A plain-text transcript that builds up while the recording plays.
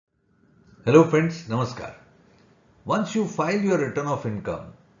Hello friends, Namaskar. Once you file your return of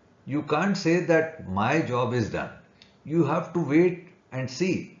income, you can't say that my job is done. You have to wait and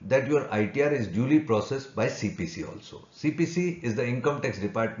see that your ITR is duly processed by CPC also. CPC is the income tax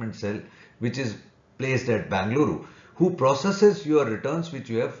department cell which is placed at Bangalore, who processes your returns which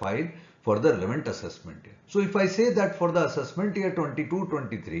you have filed for the relevant assessment year. So if I say that for the assessment year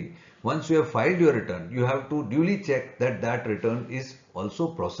 22-23, once you have filed your return, you have to duly check that that return is also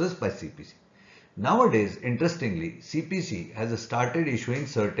processed by CPC. Nowadays, interestingly, CPC has started issuing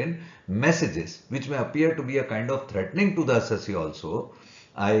certain messages which may appear to be a kind of threatening to the assessee also.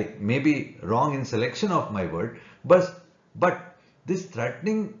 I may be wrong in selection of my word, but this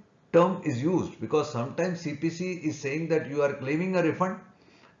threatening term is used because sometimes CPC is saying that you are claiming a refund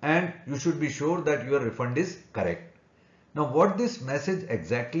and you should be sure that your refund is correct. Now, what this message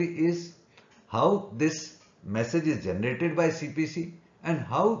exactly is, how this message is generated by CPC, and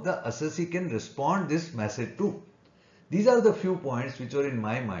how the assessee can respond this message to. These are the few points which are in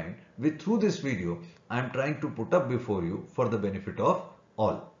my mind, which through this video I am trying to put up before you for the benefit of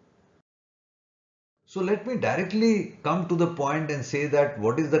all. So let me directly come to the point and say that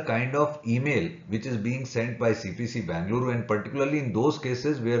what is the kind of email which is being sent by CPC Bangalore, and particularly in those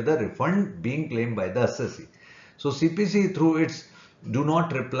cases where the refund being claimed by the assessee. So CPC through its do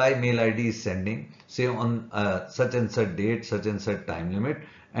not reply mail ID is sending, say on such and such date, such and such time limit,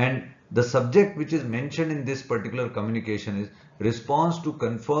 and the subject which is mentioned in this particular communication is response to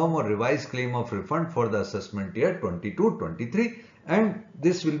confirm or revise claim of refund for the assessment year 22-23, and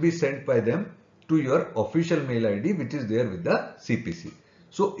this will be sent by them to your official mail ID which is there with the CPC.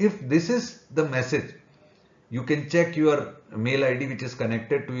 So if this is the message, you can check your mail ID which is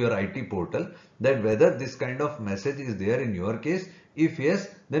connected to your IT portal, that whether this kind of message is there in your case. If yes,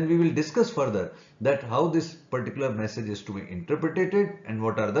 then we will discuss further that how this particular message is to be interpreted and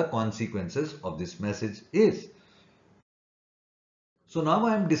what are the consequences of this message is. So now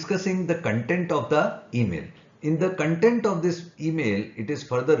I am discussing the content of the email. In the content of this email, it is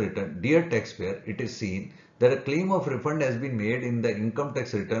further written, dear taxpayer, it is seen that a claim of refund has been made in the income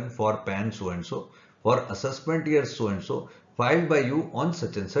tax return for PAN so and so for assessment year so and so filed by you on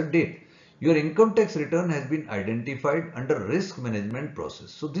such and such date. Your income tax return has been identified under risk management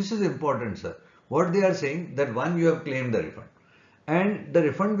process. So this is important, sir. What they are saying, that one, you have claimed the refund, and the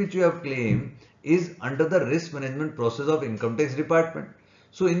refund which you have claimed is under the risk management process of income tax department.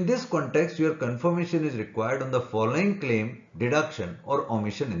 So in this context, your confirmation is required on the following claim, deduction or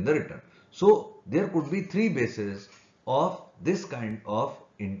omission in the return. So there could be three bases of this kind of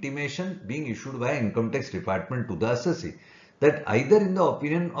intimation being issued by income tax department to the assessee, that either in the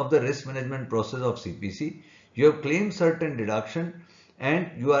opinion of the risk management process of CPC, you have claimed certain deduction and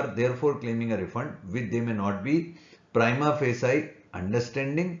you are therefore claiming a refund which they may not be prima facie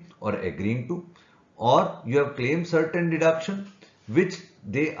understanding or agreeing to, or you have claimed certain deduction which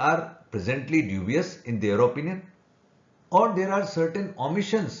they are presently dubious in their opinion, or there are certain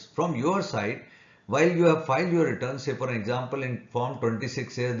omissions from your side while you have filed your return. Say for example, in form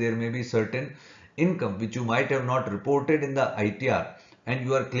 26 says there may be certain income which you might have not reported in the ITR and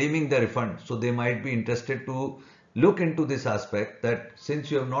you are claiming the refund. So they might be interested to look into this aspect, that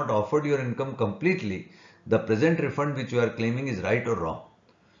since you have not offered your income completely, the present refund which you are claiming is right or wrong.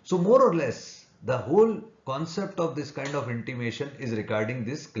 So more or less, the whole concept of this kind of intimation is regarding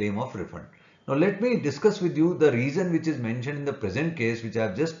this claim of refund. Now let me discuss with you the reason which is mentioned in the present case, which I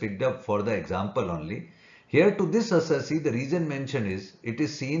have just picked up for the example only. Here to this assessee, the reason mentioned is, it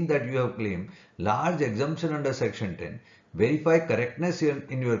is seen that you have claimed large exemption under section 10. Verify correctness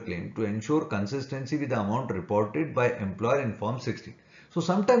in your claim to ensure consistency with the amount reported by employer in form 16. So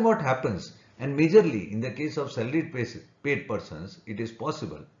sometime what happens, and majorly in the case of salaried paid persons, it is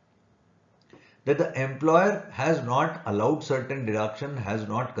possible that the employer has not allowed certain deduction, has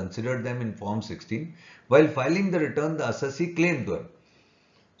not considered them in form 16. While filing the return, the assessee claimed them.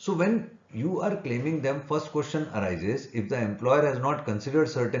 So when you are claiming them, first question arises, if the employer has not considered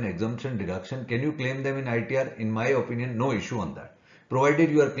certain exemption deduction, can you claim them in ITR? In my opinion, no issue on that, provided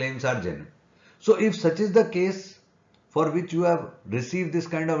your claims are genuine. So if such is the case for which you have received this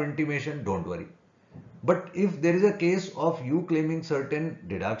kind of intimation, don't worry. But if there is a case of you claiming certain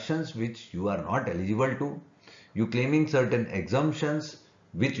deductions which you are not eligible to, you claiming certain exemptions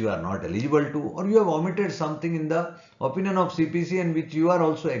which you are not eligible to, or you have omitted something in the opinion of CPC and which you are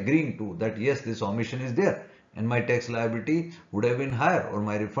also agreeing to, that yes, this omission is there and my tax liability would have been higher or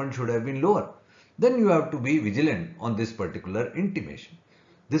my refund should have been lower, then you have to be vigilant on this particular intimation.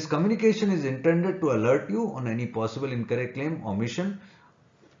 This communication is intended to alert you on any possible incorrect claim, omission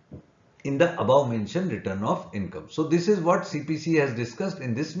in the above mentioned return of income. So this is what CPC has discussed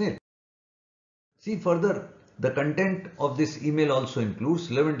in this mail. See further, the content of this email also includes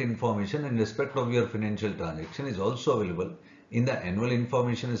relevant information in respect of your financial transaction is also available in the annual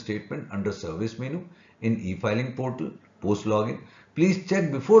information statement under service menu in e-filing portal post login. Please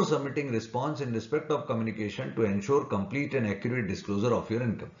check before submitting response in respect of communication to ensure complete and accurate disclosure of your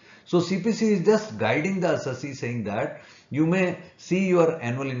income. So CPC is just guiding the assessee saying that you may see your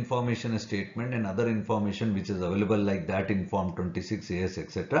annual information statement and other information which is available like that in form 26AS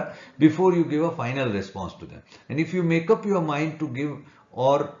etc. before you give a final response to them. And if you make up your mind to give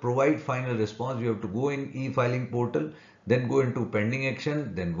or provide final response, you have to go in e-filing portal, then go into pending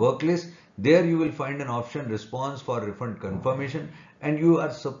action, then work list. There you will find an option response for refund confirmation, and you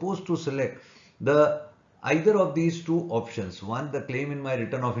are supposed to select the either of these two options. One, the claim in my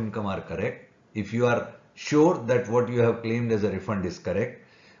return of income are correct if you are sure that what you have claimed as a refund is correct.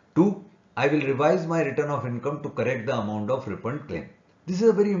 Two, I will revise my return of income to correct the amount of refund claim. This is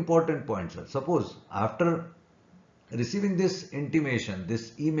a very important point, sir. Suppose after receiving this intimation,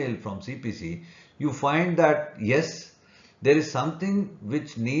 this email from CPC, you find that yes, there is something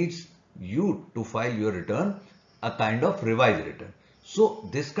which needs you to file your return, a kind of revised return. So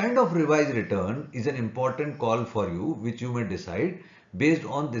this kind of revised return is an important call for you, which you may decide based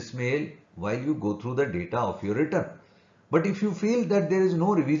on this mail while you go through the data of your return. But if you feel that there is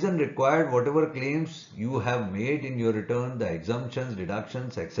no revision required, whatever claims you have made in your return, the exemptions,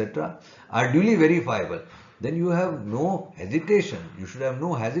 deductions, etc. are duly verifiable, then you have no hesitation. You should have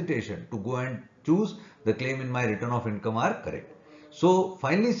no hesitation to go and choose the claim in my return of income are correct. So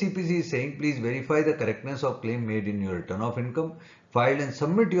finally CPC is saying please verify the correctness of claim made in your return of income filed and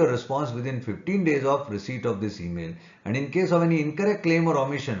submit your response within 15 days of receipt of this email. And in case of any incorrect claim or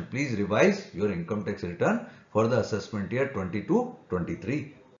omission, please revise your income tax return for the assessment year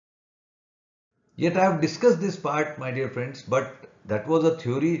 22-23. Yet I have discussed this part, my dear friends, but that was a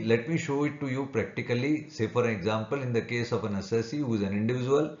theory. Let me show it to you practically. Say for example, in the case of an assessee who is an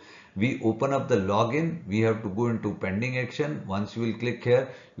individual, we open up the login. We have to go into pending action. Once you will click here,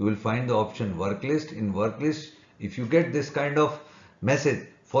 you will find the option work list. In work list, if you get this kind of message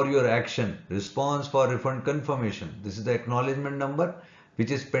for your action, response for refund confirmation, this is the acknowledgement number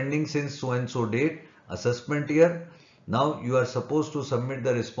which is pending since so and so date, assessment year. Now you are supposed to submit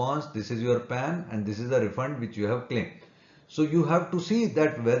the response. This is your PAN and this is the refund which you have claimed. So you have to see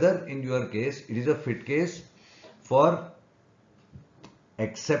that whether in your case it is a fit case for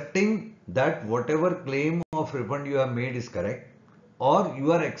accepting that whatever claim of refund you have made is correct, or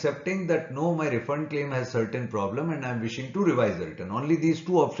you are accepting that no, my refund claim has certain problem and I am wishing to revise the return. Only these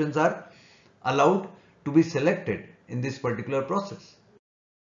two options are allowed to be selected in this particular process.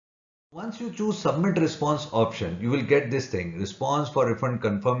 Once you choose submit response option, you will get this thing: response for refund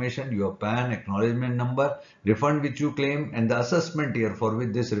confirmation, your PAN, acknowledgement number, refund which you claim, and the assessment year for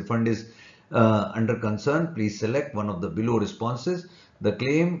which this refund is under concern. Please select one of the below responses. The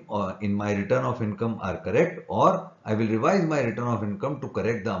claim in my return of income are correct, or I will revise my return of income to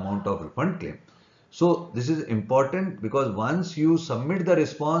correct the amount of refund claim. So this is important because once you submit the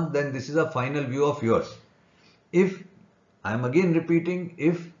response, then this is a final view of yours. If I am again repeating,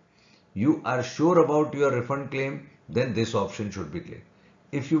 if you are sure about your refund claim, then this option should be clicked.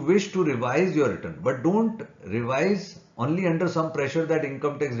 If you wish to revise your return, but don't revise only under some pressure that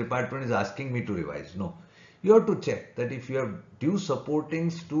income tax department is asking me to revise. No, you have to check that if you have due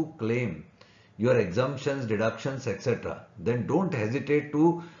supportings to claim your exemptions, deductions, etc., then don't hesitate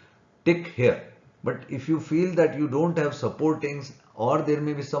to tick here. But if you feel that you don't have supportings or there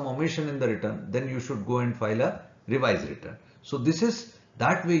may be some omission in the return, then you should go and file a revised return. So this is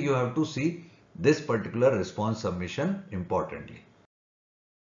that way you have to see this particular response submission importantly.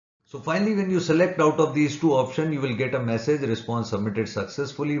 So finally, when you select out of these two options, you will get a message: response submitted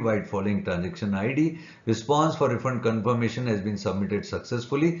successfully while following transaction ID. Response for refund confirmation has been submitted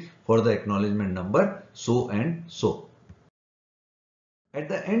successfully for the acknowledgement number so and so. At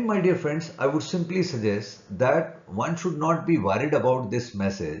the end, my dear friends, I would simply suggest that one should not be worried about this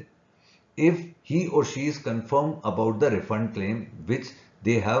message if he or she is confirmed about the refund claim which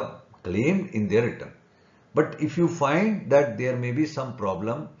they have claimed in their return. But if you find that there may be some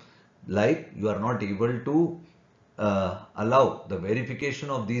problem, like you are not able to allow the verification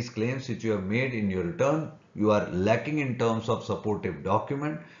of these claims which you have made in your return, you are lacking in terms of supportive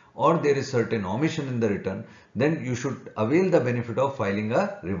document, or there is certain omission in the return, then you should avail the benefit of filing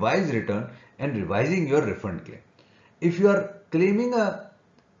a revised return and revising your refund claim. If you are claiming a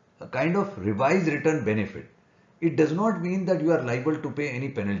kind of revised return benefit, it does not mean that you are liable to pay any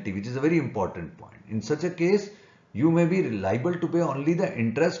penalty, which is a very important point. In such a case, you may be liable to pay only the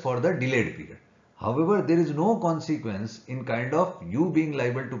interest for the delayed period. However, there is no consequence in kind of you being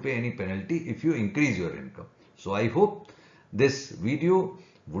liable to pay any penalty if you increase your income. So I hope this video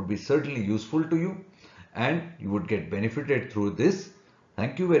would be certainly useful to you and you would get benefited through this.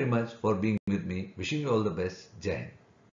 Thank you very much for being with me. Wishing you all the best. Jai Hind.